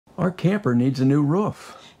Our camper needs a new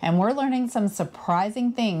roof. And we're learning some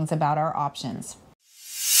surprising things about our options.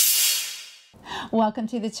 Welcome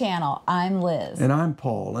to the channel. I'm Liz. And I'm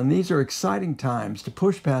Paul, and these are exciting times to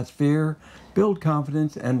push past fear, build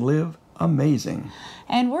confidence, and live amazing.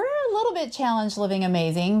 And we're a little bit challenged living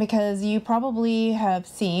amazing because you probably have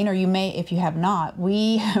seen, or you may if you have not,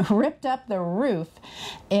 we ripped up the roof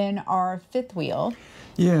in our fifth wheel.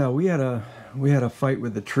 Yeah, we had a fight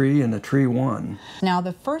with the tree, and the tree won. Now,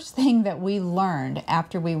 the first thing that we learned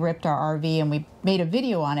after we ripped our RV and we made a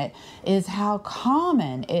video on it is how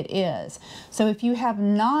common it is. So if you have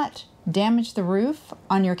not damaged the roof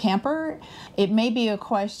on your camper, it may be a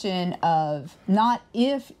question of not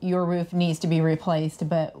if your roof needs to be replaced,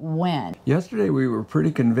 but when. Yesterday we were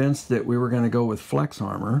pretty convinced that we were going to go with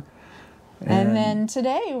FlexArmor. And then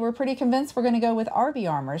today we're pretty convinced we're going to go with RV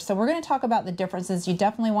Armor. So we're going to talk about the differences. You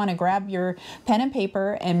definitely want to grab your pen and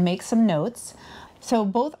paper and make some notes. So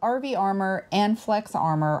both RV Armor and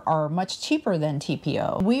FlexArmor are much cheaper than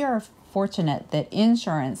TPO. We are fortunate that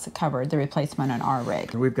insurance covered the replacement on our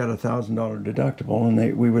rig. We've got a $1,000 deductible,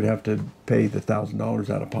 and we would have to pay the $1,000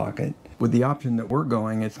 out of pocket. With the option that we're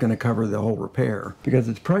going, it's going to cover the whole repair because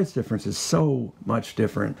its price difference is so much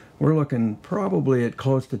different. We're looking probably at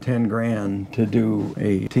close to 10 grand to do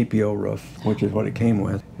a TPO roof, which is what it came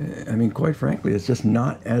with. I mean, quite frankly, it's just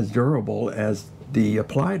not as durable as the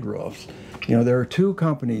applied roofs. You know, there are two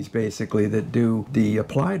companies basically that do the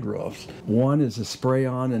applied roofs. One is a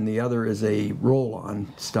spray-on and the other is a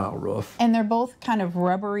roll-on style roof. And they're both kind of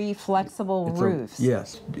rubbery, flexible roofs.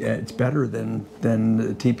 Yes, it's better than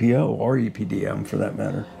the TPO or EPDM for that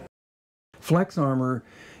matter. FlexArmor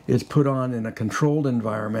is put on in a controlled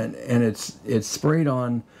environment, and it's sprayed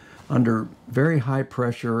on under very high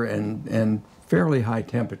pressure and fairly high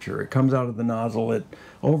temperature. It comes out of the nozzle at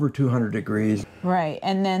over 200 degrees. Right,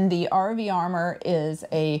 and then the RV Armor is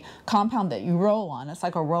a compound that you roll on. It's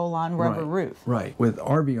like a roll-on rubber roof. Right. With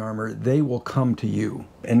RV Armor, they will come to you,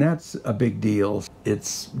 and that's a big deal.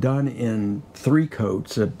 It's done in 3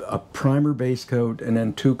 coats, a primer base coat and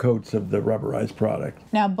then 2 coats of the rubberized product.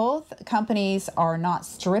 Now, both companies are not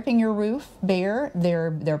stripping your roof bare.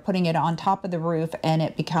 They're putting it on top of the roof, and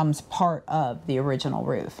it becomes part of the original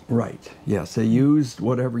roof. Right. Yes, they used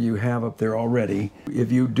whatever you have up there already.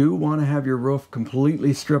 If you do want to have your roof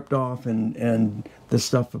completely stripped off and the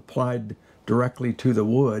stuff applied directly to the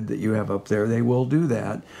wood that you have up there, they will do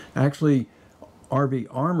that. Actually, RV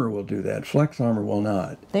Armor will do that. FlexArmor will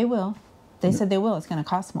not. They will. They said they will. It's going to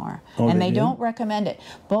cost more. Oh, and they don't recommend it.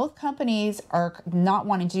 Both companies are not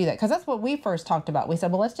wanting to do that because that's what we first talked about. We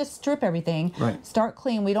said, well, let's just strip everything, start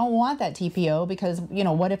clean. We don't want that TPO because, you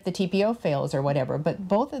know, what if the TPO fails or whatever? But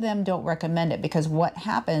both of them don't recommend it because what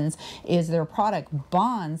happens is their product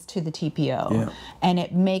bonds to the TPO and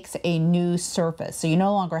it makes a new surface. So you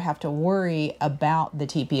no longer have to worry about the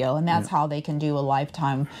TPO, and that's how they can do a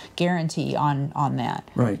lifetime guarantee on that.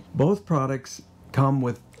 Right. Both products come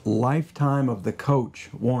with lifetime of the coach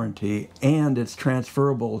warranty, and it's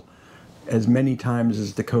transferable as many times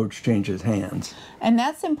as the coach changes hands. And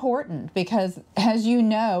that's important because, as you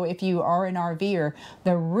know, if you are an RVer,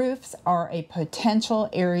 the roofs are a potential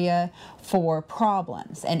area for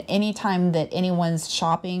problems. And anytime that anyone's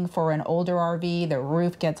shopping for an older RV, the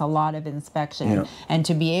roof gets a lot of inspection. And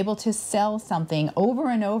to be able to sell something over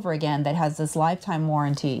and over again that has this lifetime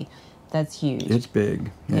warranty, that's huge. It's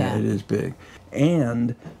big. Yeah, it is big.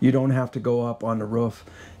 And you don't have to go up on the roof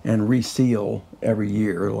and reseal every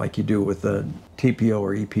year like you do with the TPO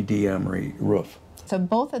or EPDM roof. So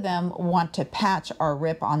both of them want to patch or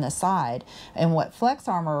rip on the side. And what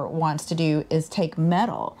FlexArmor wants to do is take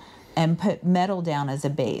metal and put metal down as a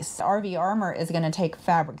base. RV Armor is going to take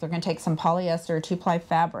fabric. They're going to take some polyester 2-ply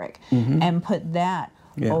fabric and put that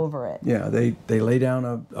over it. Yeah, they lay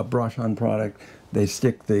down a brush-on product. They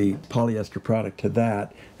stick the polyester product to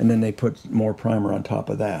that, and then they put more primer on top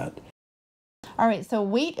of that. All right, so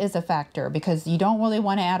weight is a factor because you don't really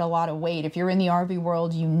want to add a lot of weight. If you're in the RV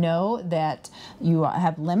world, you know that you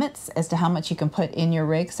have limits as to how much you can put in your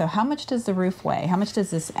rig. So how much does the roof weigh? How much does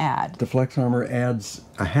this add? The FlexArmor adds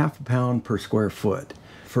a ½ pound per square foot.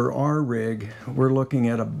 For our rig, we're looking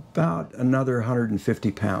at about another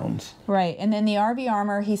 150 pounds. Right, and then the RV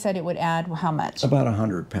Armor, he said it would add how much? About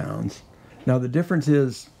 100 pounds. Now the difference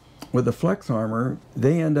is, with the FlexArmor,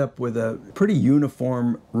 they end up with a pretty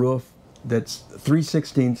uniform roof that's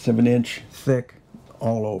 3/16 of an inch thick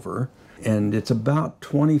all over, and it's about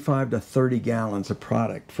 25 to 30 gallons of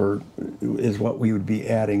product is what we would be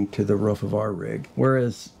adding to the roof of our rig.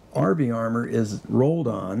 Whereas RV Armor is rolled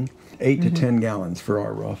on 8 to 10 gallons for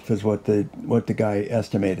our roof is what the guy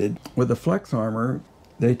estimated. With the FlexArmor,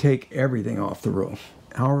 they take everything off the roof.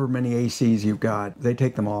 however many ACs you've got, they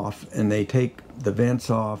take them off, and they take the vents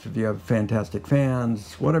off. If you have fantastic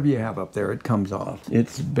fans, whatever you have up there, it comes off.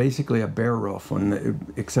 It's basically a bare roof,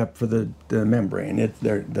 except for the membrane.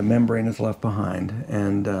 The membrane is left behind,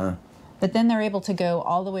 and but then they're able to go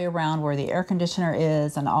all the way around where the air conditioner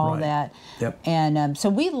is and all that. Yep. And so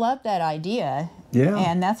we love that idea. Yeah.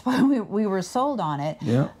 And that's why we were sold on it.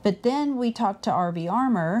 Yeah. But then we talked to RV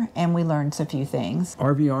Armor and we learned a few things.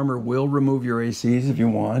 RV Armor will remove your ACs if you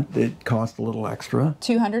want. It costs a little extra.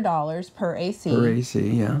 $200 per AC. Per AC,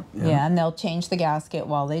 yeah. Yeah, and they'll change the gasket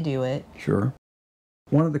while they do it. Sure.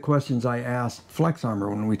 One of the questions I asked FlexArmor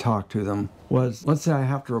when we talked to them was, let's say I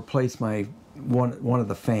have to replace my one of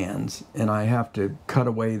the fans, and I have to cut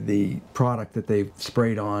away the product that they've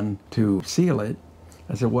sprayed on to seal it.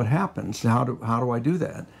 I said, what happens? How do I do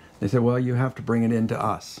that? They said, well, you have to bring it into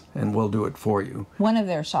us, and we'll do it for you. One of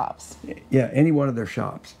their shops. Yeah, any one of their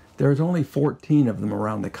shops. There's only 14 of them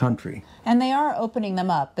around the country. And they are opening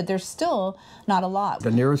them up, but there's still not a lot.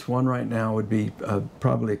 The nearest one right now would be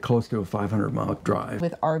probably close to a 500-mile drive.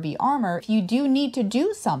 With RV Armor, if you do need to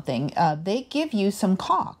do something, they give you some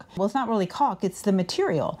caulk. Well, it's not really caulk, it's the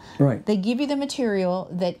material. Right. They give you the material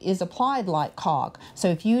that is applied like caulk. So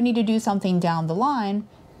if you need to do something down the line,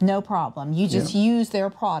 no problem. You just use their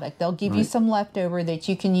product. They'll give you some leftover that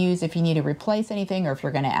you can use if you need to replace anything or if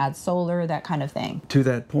you're going to add solar, that kind of thing. To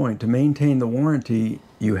that point, to maintain the warranty,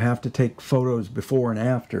 you have to take photos before and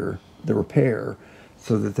after the repair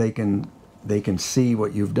so that they can see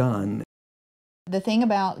what you've done. The thing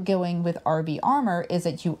about going with RV Armor is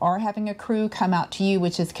that you are having a crew come out to you,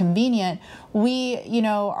 which is convenient. We,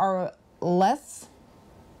 are less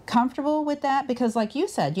comfortable with that because, like you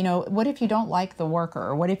said, what if you don't like the worker,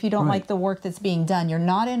 or what if you don't like the work that's being done? You're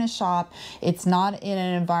not in a shop. It's not in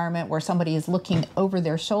an environment where somebody is looking over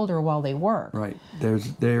their shoulder while they work. Right.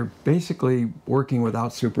 They're basically working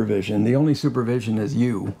without supervision. The only supervision is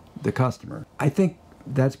you, the customer. I think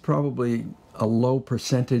that's probably a low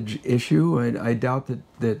percentage issue. I doubt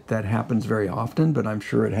that happens very often, but I'm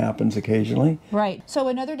sure it happens occasionally. Right. So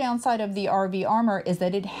another downside of the RV Armor is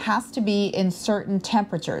that it has to be in certain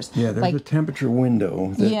temperatures. Yeah, there's a temperature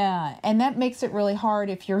window. Yeah, and that makes it really hard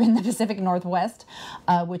if you're in the Pacific Northwest,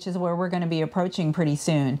 which is where we're going to be approaching pretty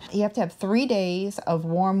soon. You have to have 3 days of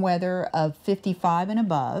warm weather of 55 and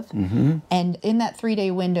above, and in that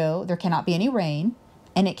 3-day window, there cannot be any rain,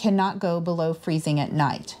 and it cannot go below freezing at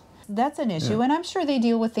night. That's an issue, and I'm sure they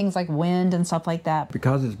deal with things like wind and stuff like that.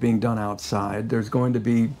 Because it's being done outside, there's going to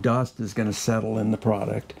be dust is going to settle in the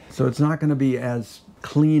product. So it's not going to be as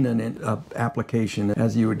clean an application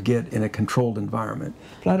as you would get in a controlled environment.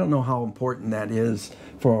 But I don't know how important that is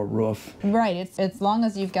for a roof. Right, it's as long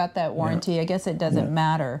as you've got that warranty, I guess it doesn't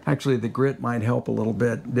matter. Actually, the grit might help a little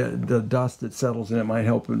bit. The dust that settles in it might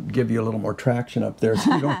help give you a little more traction up there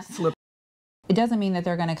so you don't slip. It doesn't mean that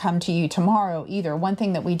they're going to come to you tomorrow either. One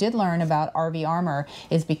thing that we did learn about RV Armor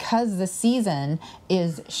is because the season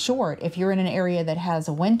is short, if you're in an area that has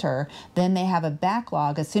a winter, then they have a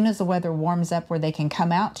backlog. As soon as the weather warms up where they can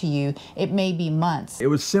come out to you, it may be months. It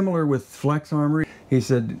was similar with FlexArmor. He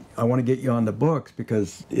said, I want to get you on the books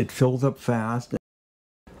because it fills up fast.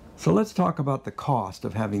 So let's talk about the cost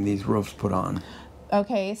of having these roofs put on.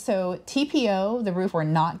 Okay, so TPO, the roof we're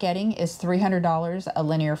not getting, is $300 a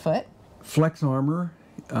linear foot. FlexArmor,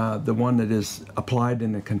 the one that is applied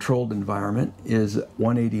in a controlled environment, is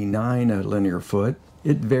 $189 a linear foot.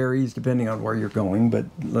 It varies depending on where you're going, but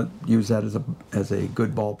let's use that as a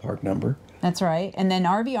good ballpark number. That's right. And then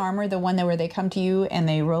RV Armor, the one where they come to you and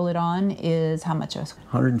they roll it on, is how much?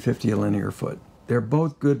 $150 a linear foot. They're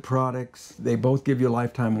both good products. They both give you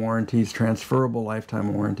lifetime warranties, transferable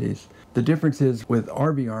lifetime warranties. The difference is with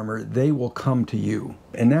RV Armor, they will come to you,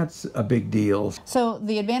 and that's a big deal. So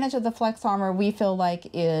the advantage of the FlexArmor, we feel like,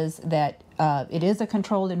 is that it is a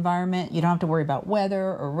controlled environment. You don't have to worry about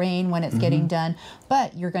weather or rain when it's getting done,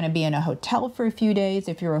 but you're going to be in a hotel for a few days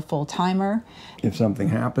if you're a full-timer. If something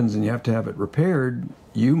happens and you have to have it repaired,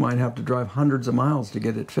 you might have to drive hundreds of miles to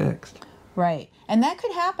get it fixed. Right. And that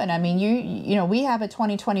could happen. I mean, you know, we have a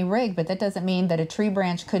 2020 rig, but that doesn't mean that a tree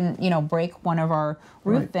branch couldn't, break one of our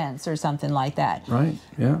roof vents or something like that. Right,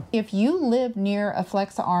 yeah. If you live near a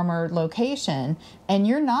FlexArmor location and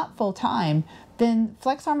you're not full-time, then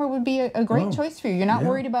FlexArmor would be a great choice for you. You're not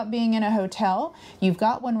worried about being in a hotel. You've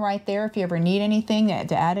got one right there if you ever need anything,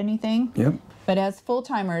 to add anything. Yep. But as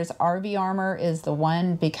full-timers, RV Armor is the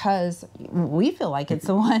one because we feel like it's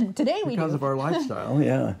the one. Today we do. Because of our lifestyle,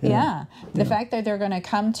 yeah. Yeah. The fact that they're going to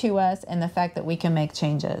come to us and the fact that we can make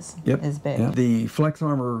changes is big. Yeah. The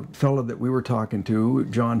FlexArmor fellow that we were talking to,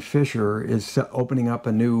 John Fisher, is opening up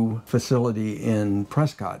a new facility in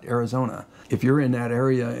Prescott, Arizona. If you're in that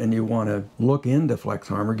area and you want to look into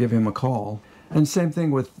FlexArmor, give him a call. And same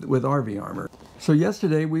thing with RV Armor. So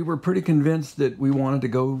yesterday we were pretty convinced that we wanted to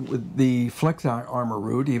go with the FlexArmor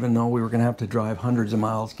route, even though we were going to have to drive hundreds of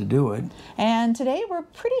miles to do it. And today we're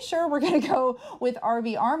pretty sure we're going to go with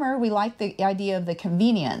RV Armor. We like the idea of the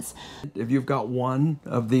convenience. If you've got one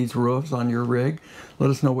of these roofs on your rig, let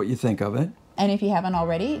us know what you think of it. And if you haven't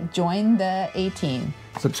already, join the A-Team.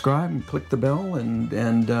 Subscribe and click the bell, and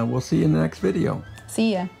we'll see you in the next video.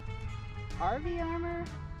 See ya. RV Armor,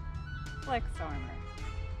 FlexArmor.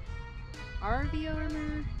 RV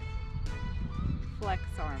Armor,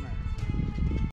 FlexArmor.